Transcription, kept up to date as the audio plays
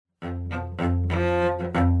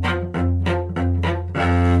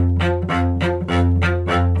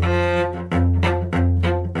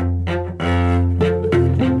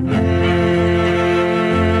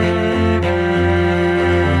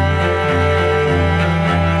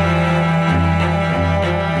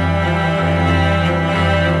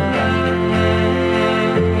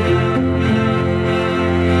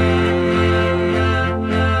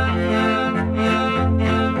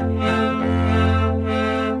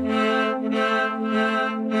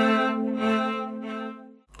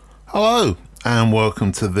Hello and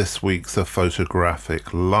welcome to this week's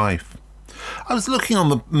Photographic Life. I was looking on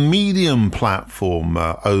the Medium platform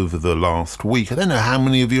over the last week. I don't know how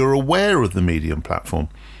many of you are aware of the Medium platform.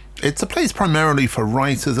 It's a place primarily for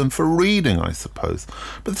writers and for reading, I suppose.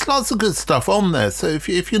 But there's lots of good stuff on there, so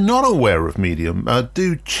if you're not aware of Medium,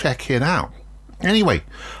 do check it out. Anyway,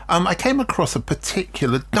 I came across a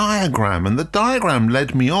particular diagram, and the diagram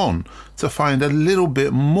led me on to find a little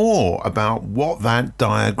bit more about what that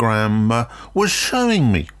diagram was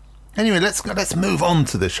showing me. Anyway, let's move on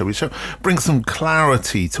to this, shall we? Bring some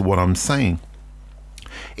clarity to what I'm saying.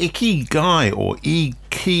 Ikigai or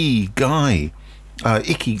Ikigai.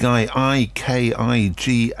 Ikigai, I-K-I-G-A-I,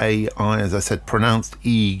 as I said, pronounced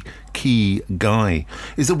Ikigai,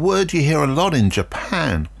 is a word you hear a lot in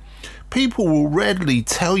Japan. People will readily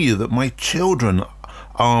tell you that my children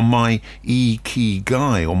are my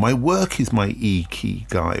Ikigai, or my work is my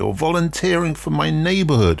Ikigai, or volunteering for my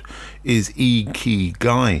neighborhood is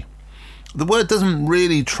Ikigai. The word doesn't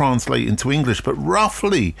really translate into English, but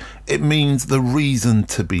roughly it means the reason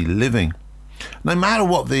to be living. No matter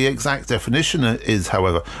what the exact definition is,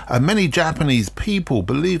 however, many Japanese people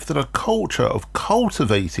believe that a culture of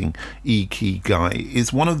cultivating Ikigai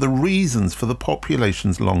is one of the reasons for the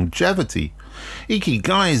population's longevity.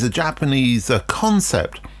 Ikigai is a Japanese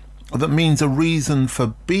concept that means a reason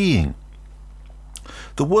for being.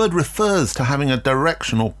 The word refers to having a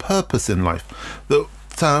direction or purpose in life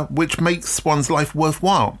which makes one's life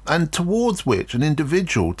worthwhile, and towards which an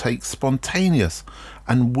individual takes spontaneous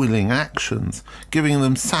and willing actions, giving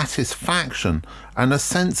them satisfaction and a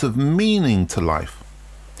sense of meaning to life.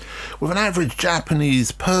 With an average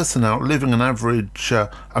Japanese person outliving an average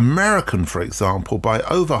American, for example, by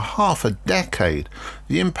over half a decade,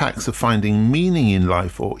 the impacts of finding meaning in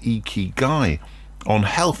life, or Ikigai, on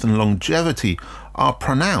health and longevity are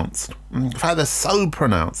pronounced. In fact, they're so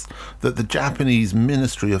pronounced that the Japanese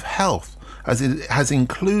Ministry of Health has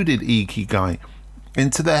included Ikigai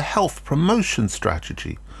into their health promotion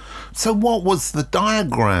strategy. So what was the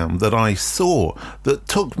diagram that I saw that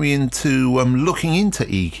took me into looking into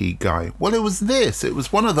Ikigai? Well, it was this. It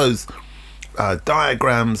was one of those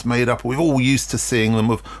diagrams made up, we're all used to seeing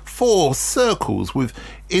them, of 4 circles with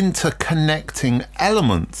interconnecting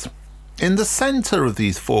elements. In the center of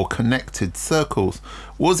these 4 connected circles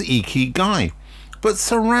was Ikigai, but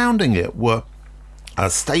surrounding it were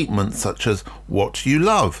statements such as what you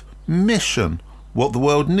love, mission, what the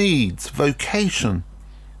world needs, vocation,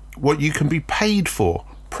 what you can be paid for,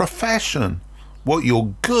 profession, what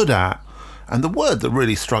you're good at, and the word that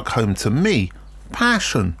really struck home to me,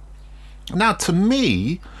 passion. Now, to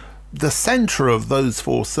me, the center of those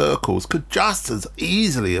 4 circles could just as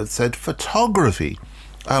easily have said photography,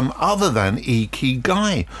 other than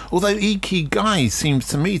Ikigai, although Ikigai seems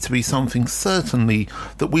to me to be something certainly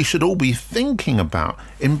that we should all be thinking about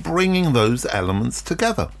in bringing those elements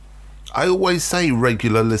together. I always say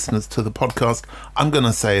regular listeners to the podcast, I'm going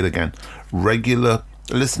to say it again, regular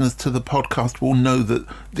listeners to the podcast will know that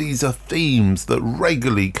these are themes that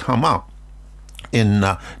regularly come up in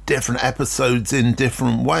different episodes in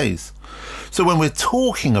different ways. So when we're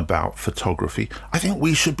talking about photography, I think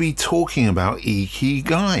we should be talking about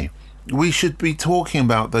Ikigai. We should be talking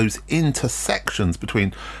about those intersections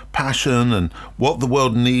between passion and what the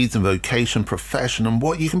world needs and vocation, profession, and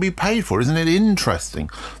what you can be paid for. Isn't it interesting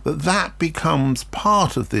that becomes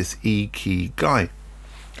part of this Ikigai?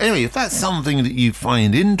 Anyway, if that's something that you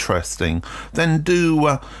find interesting, then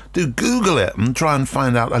do Google it and try and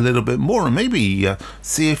find out a little bit more, and maybe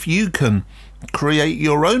see if you can create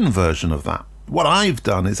your own version of that. What I've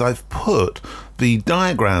done is I've put the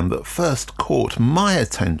diagram that first caught my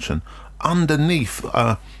attention underneath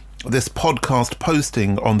this podcast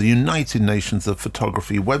posting on the United Nations of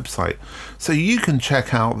Photography website, so you can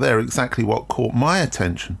check out there exactly what caught my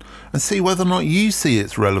attention and see whether or not you see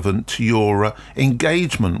it's relevant to your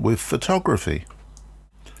engagement with photography.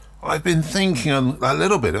 I've been thinking a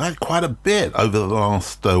little bit, quite a bit over the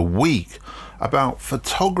last week, about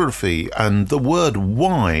photography and the word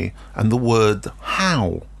why and the word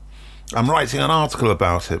how. I'm writing an article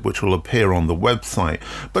about it which will appear on the website,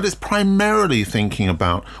 but it's primarily thinking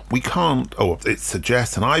about it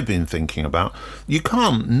suggests, and I've been thinking about, you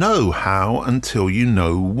can't know how until you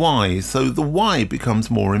know why, so the why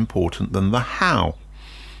becomes more important than the how.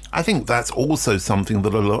 I think that's also something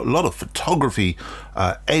that a lot of photography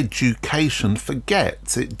education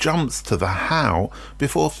forgets. It jumps to the how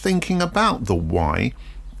before thinking about the why,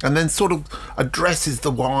 and then sort of addresses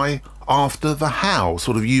the why after the how.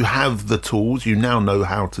 Sort of, you have the tools, you now know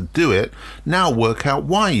how to do it, now work out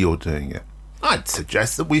why you're doing it. I'd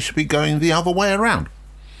suggest that we should be going the other way around.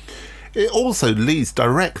 It also leads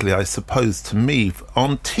directly, I suppose, to me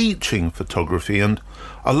on teaching photography. And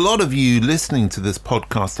a lot of you listening to this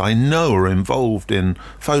podcast, I know, are involved in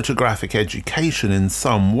photographic education in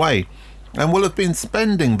some way and will have been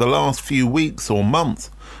spending the last few weeks or months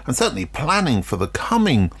and certainly planning for the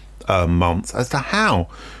coming months as to how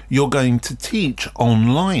you're going to teach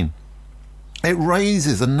online. It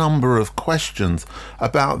raises a number of questions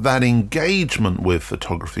about that engagement with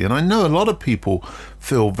photography. And I know a lot of people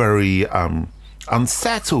feel very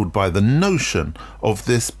unsettled by the notion of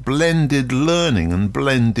this blended learning and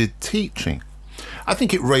blended teaching. I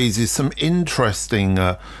think it raises some interesting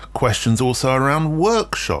questions also around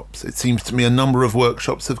workshops. It seems to me a number of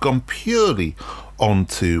workshops have gone purely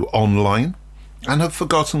onto online and have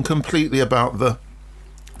forgotten completely about the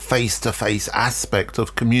face-to-face aspect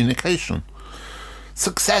of communication.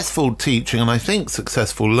 Successful teaching, and I think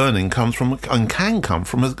successful learning, comes from and can come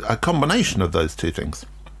from a combination of those two things.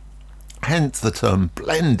 Hence the term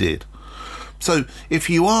blended. So if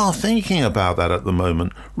you are thinking about that at the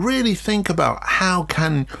moment, really think about how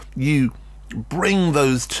can you bring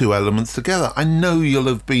those two elements together. I know you'll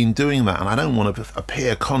have been doing that, and I don't want to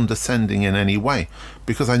appear condescending in any way,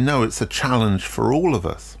 because I know it's a challenge for all of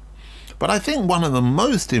us. But I think one of the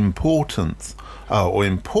most important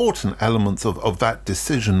elements of that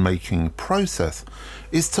decision-making process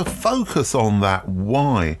is to focus on that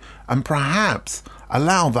why and perhaps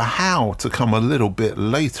allow the how to come a little bit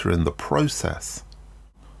later in the process.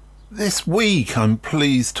 This week I'm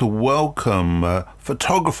pleased to welcome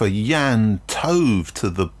photographer Töve to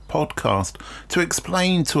the podcast to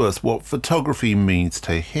explain to us what photography means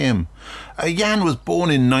to him. Jan was born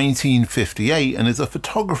in 1958 and is a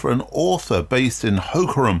photographer and author based in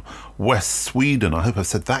Hökerum, West Sweden. I hope I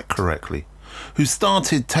said that correctly. Who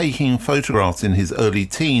started taking photographs in his early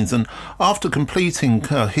teens and after completing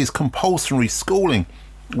his compulsory schooling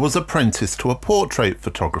was apprenticed to a portrait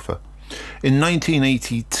photographer. In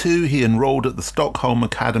 1982 he enrolled at the Stockholm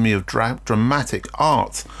Academy of Dramatic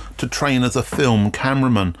Arts to train as a film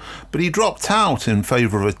cameraman, but he dropped out in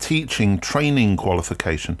favour of a teaching training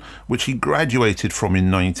qualification, which he graduated from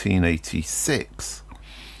in 1986.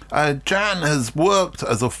 Jan has worked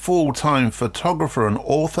as a full-time photographer and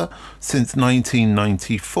author since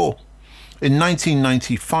 1994. In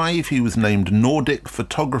 1995, he was named Nordic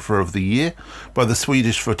Photographer of the Year by the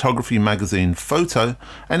Swedish photography magazine Photo,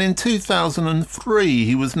 and in 2003,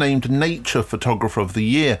 he was named Nature Photographer of the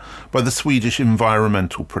Year by the Swedish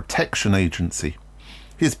Environmental Protection Agency.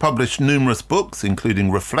 He has published numerous books, including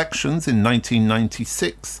Reflections in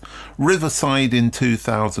 1996, Riverside in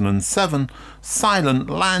 2007, Silent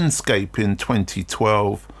Landscape in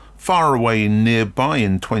 2012, Far Away and Nearby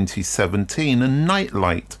in 2017 and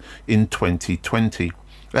Nightlight in 2020.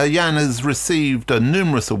 Jan has received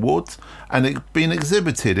numerous awards and been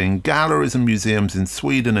exhibited in galleries and museums in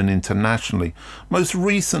Sweden and internationally, most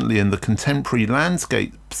recently in the Contemporary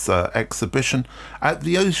Landscapes exhibition at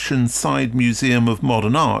the Oceanside Museum of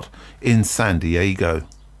Modern Art in San Diego.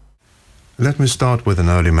 Let me start with an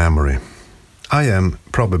early memory. I am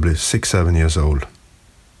probably 6-7 years old,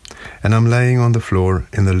 and I'm laying on the floor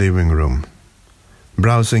in the living room,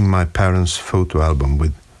 browsing my parents' photo album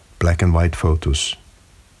with black and white photos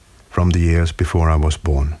from the years before I was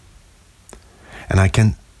born. And I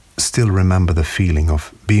can still remember the feeling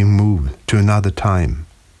of being moved to another time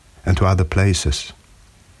and to other places.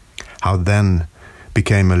 How then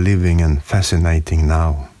became a living and fascinating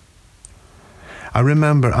now. I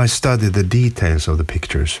remember I studied the details of the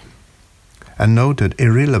pictures and noted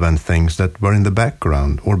irrelevant things that were in the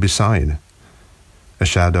background or beside. A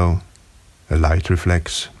shadow, a light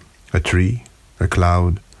reflex, a tree, a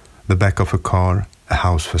cloud, the back of a car, a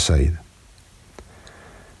house facade.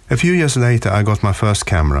 A few years later I got my first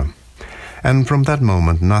camera, and from that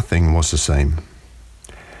moment nothing was the same.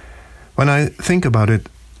 When I think about it,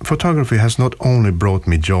 photography has not only brought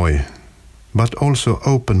me joy, but also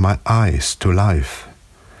opened my eyes to life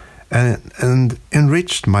and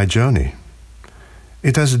enriched my journey.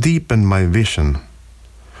 It has deepened my vision,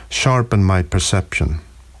 sharpened my perception,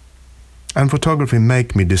 and photography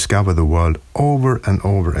makes me discover the world over and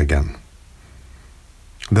over again.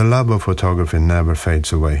 The love of photography never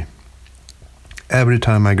fades away. Every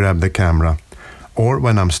time I grab the camera, or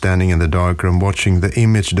when I'm standing in the darkroom watching the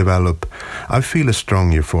image develop, I feel a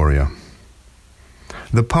strong euphoria.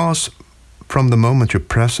 The pause from the moment you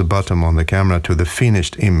press a button on the camera to the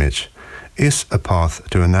finished image is a path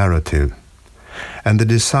to a narrative, and the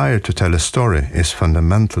desire to tell a story is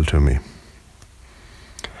fundamental to me.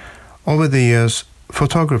 Over the years,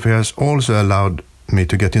 photography has also allowed me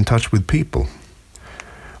to get in touch with people.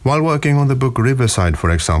 While working on the book Riverside, for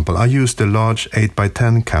example, I used a large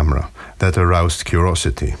 8x10 camera that aroused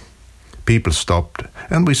curiosity. People stopped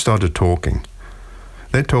and we started talking.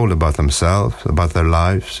 They told about themselves, about their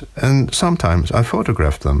lives, and sometimes I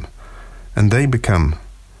photographed them, and they become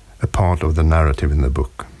a part of the narrative in the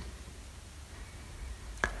book.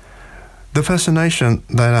 The fascination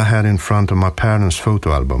that I had in front of my parents'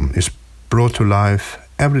 photo album is brought to life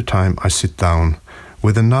every time I sit down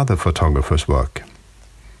with another photographer's work.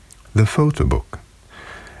 The photo book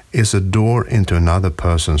is a door into another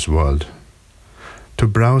person's world. To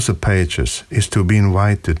browse the pages is to be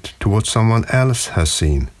invited to what someone else has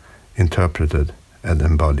seen, interpreted, and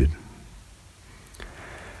embodied.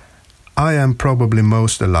 I am probably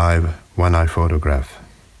most alive when I photograph.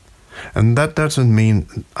 And that doesn't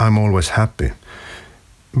mean I'm always happy.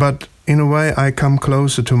 But in a way, I come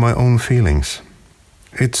closer to my own feelings.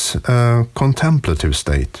 It's a contemplative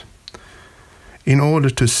state. In order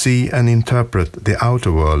to see and interpret the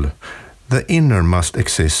outer world, the inner must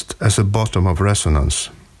exist as a bottom of resonance.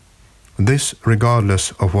 This regardless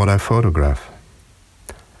of what I photograph.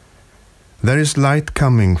 There is light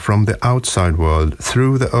coming from the outside world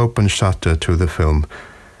through the open shutter to the film,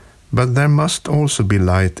 but there must also be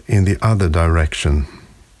light in the other direction,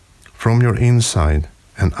 from your inside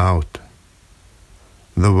and out.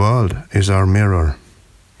 The world is our mirror.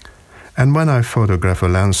 And when I photograph a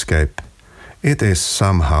landscape, it is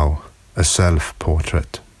somehow a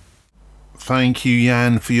self-portrait. Thank you,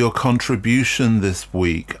 Jan, for your contribution this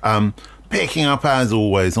week. Picking up, as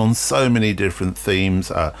always, on so many different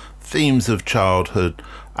themes, themes of childhood.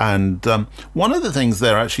 And one of the things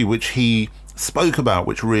there, actually, which he spoke about,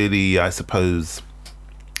 which really, I suppose,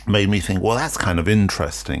 made me think, well, that's kind of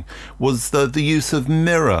interesting, was the use of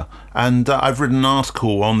mirror. And I've written an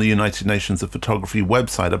article on the United Nations of Photography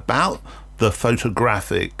website about the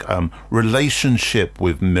photographic relationship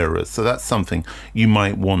with mirrors. So that's something you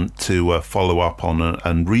might want to follow up on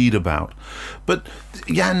and read about. But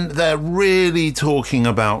Jan, they're really talking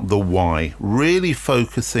about the why, really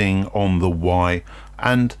focusing on the why,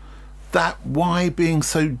 and that why being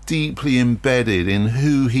so deeply embedded in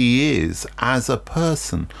who he is as a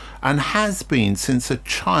person, and has been since a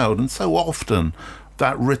child. And so often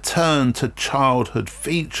that return to childhood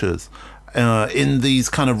features in these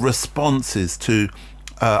kind of responses to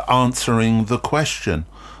answering the question.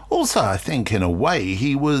 Also, I think in a way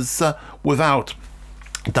he was, without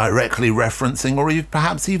directly referencing or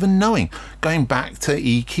perhaps even knowing, going back to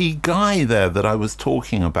Ikigai there that I was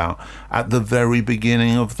talking about at the very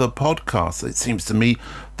beginning of the podcast. It seems to me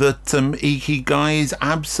that Ikigai is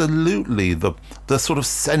absolutely the sort of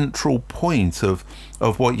central point of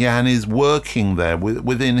what Jan is working there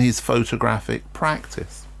within his photographic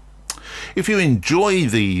practice. If you enjoy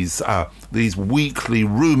these weekly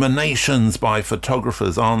ruminations by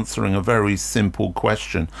photographers answering a very simple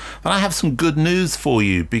question, then I have some good news for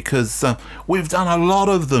you, because we've done a lot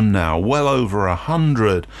of them now, well over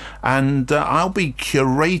 100, and I'll be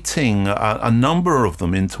curating a number of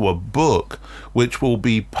them into a book which will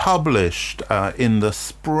be published in the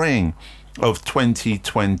spring of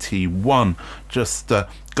 2021. Just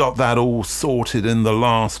got that all sorted in the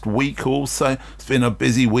last week also. It's been a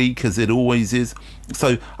busy week, as it always is.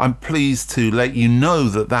 So I'm pleased to let you know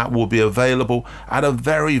that will be available at a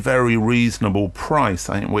very, very reasonable price.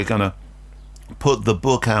 I think we're going to put the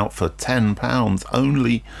book out for £10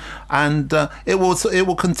 only, and it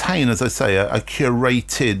will contain, as I say, a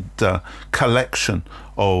curated collection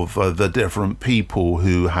of the different people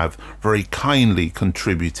who have very kindly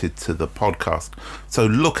contributed to the podcast. So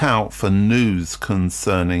look out for news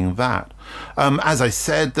concerning that. As I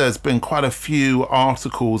said, there's been quite a few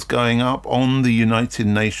articles going up on the United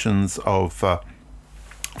Nations of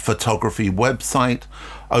Photography website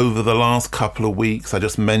over the last couple of weeks. I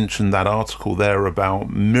just mentioned that article there about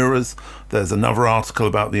mirrors. There's another article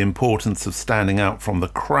about the importance of standing out from the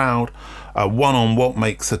crowd, one on what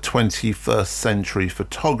makes a 21st century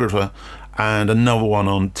photographer, and another one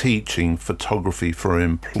on teaching photography for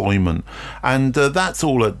employment. And that's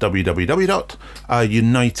all at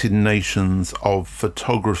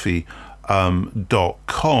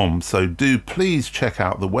www.unitednationsofphotography.com. So do please check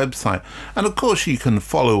out the website. And of course you can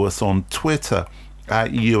follow us on Twitter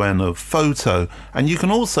at UN of Photo, and you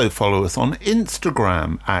can also follow us on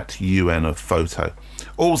Instagram at UN of Photo.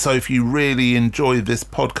 Also, if you really enjoy this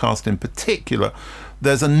podcast in particular,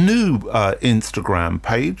 there's a new Instagram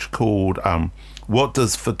page called What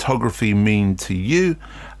Does Photography Mean to You?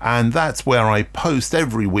 And that's where I post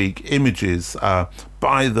every week images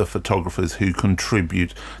by the photographers who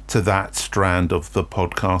contribute to that strand of the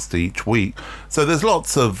podcast each week. So there's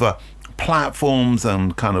lots of platforms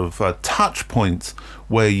and kind of touch points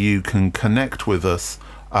where you can connect with us,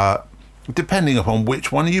 depending upon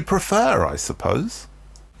which one you prefer, I suppose.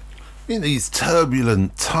 In these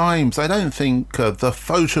turbulent times, I don't think the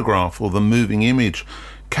photograph or the moving image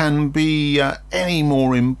can be any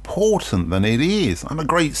more important than it is. I'm a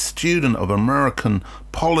great student of American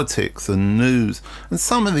politics and news, and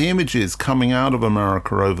some of the images coming out of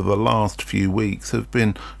America over the last few weeks have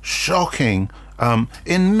been shocking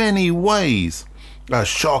in many ways.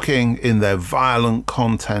 Shocking in their violent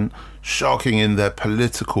content, shocking in their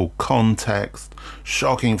political context,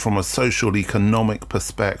 shocking from a social economic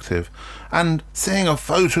perspective. And seeing a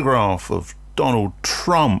photograph of Donald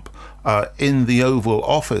Trump in the Oval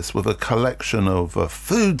Office with a collection of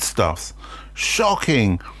foodstuffs,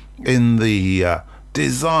 shocking in the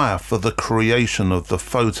desire for the creation of the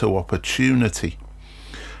photo opportunity.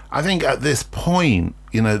 I think at this point,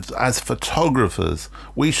 as photographers,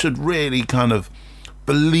 we should really kind of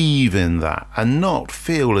believe in that and not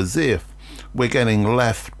feel as if we're getting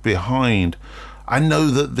left behind. I know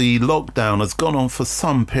that the lockdown has gone on for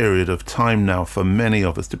some period of time now for many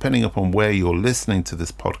of us, depending upon where you're listening to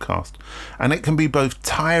this podcast. And it can be both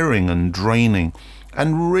tiring and draining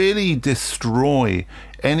and really destroy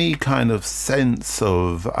any kind of sense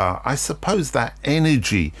of, I suppose, that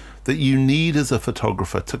energy that you need as a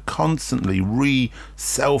photographer to constantly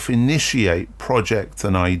self-initiate projects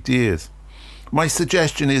and ideas. My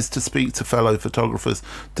suggestion is to speak to fellow photographers,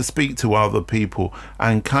 to speak to other people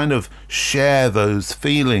and kind of share those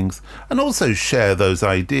feelings and also share those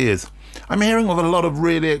ideas. I'm hearing of a lot of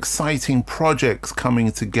really exciting projects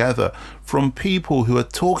coming together from people who are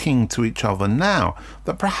talking to each other now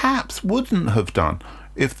that perhaps wouldn't have done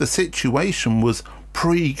if the situation was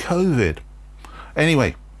pre-COVID.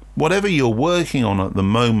 Anyway, whatever you're working on at the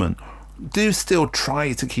moment, do still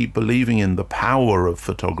try to keep believing in the power of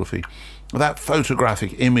photography, that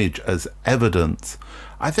photographic image as evidence.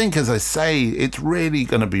 I think, as I say, it's really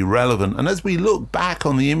going to be relevant. And as we look back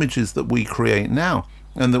on the images that we create now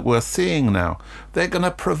and that we're seeing now, they're going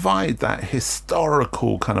to provide that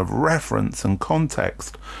historical kind of reference and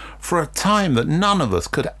context for a time that none of us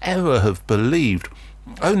could ever have believed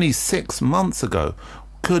only 6 months ago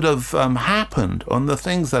could have happened, on the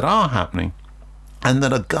things that are happening and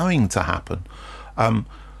that are going to happen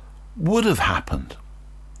would have happened.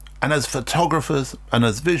 And as photographers and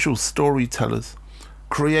as visual storytellers,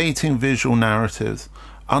 creating visual narratives,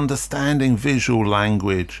 understanding visual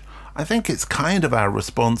language, I think it's kind of our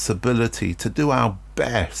responsibility to do our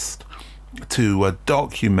best to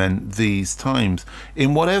document these times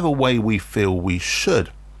in whatever way we feel we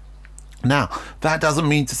should. Now, that doesn't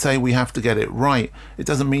mean to say we have to get it right. It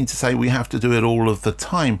doesn't mean to say we have to do it all of the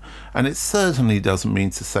time. And it certainly doesn't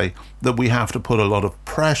mean to say that we have to put a lot of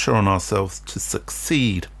pressure on ourselves to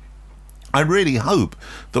succeed. I really hope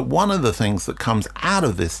that one of the things that comes out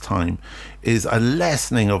of this time is a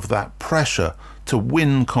lessening of that pressure to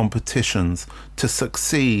win competitions, to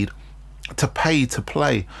succeed, to pay to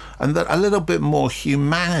play, and that a little bit more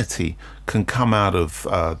humanity can come out of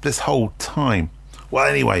this whole time. Well,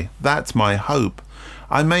 anyway, that's my hope.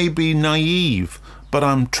 I may be naive, but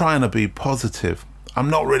I'm trying to be positive. I'm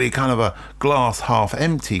not really kind of a glass half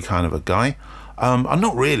empty kind of a guy. I'm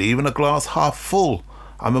not really even a glass half full.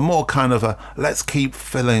 I'm a more kind of a let's keep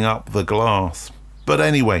filling up the glass. But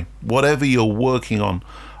anyway, whatever you're working on,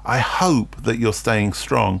 I hope that you're staying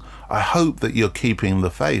strong. I hope that you're keeping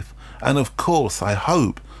the faith. And of course, I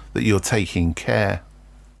hope that you're taking care.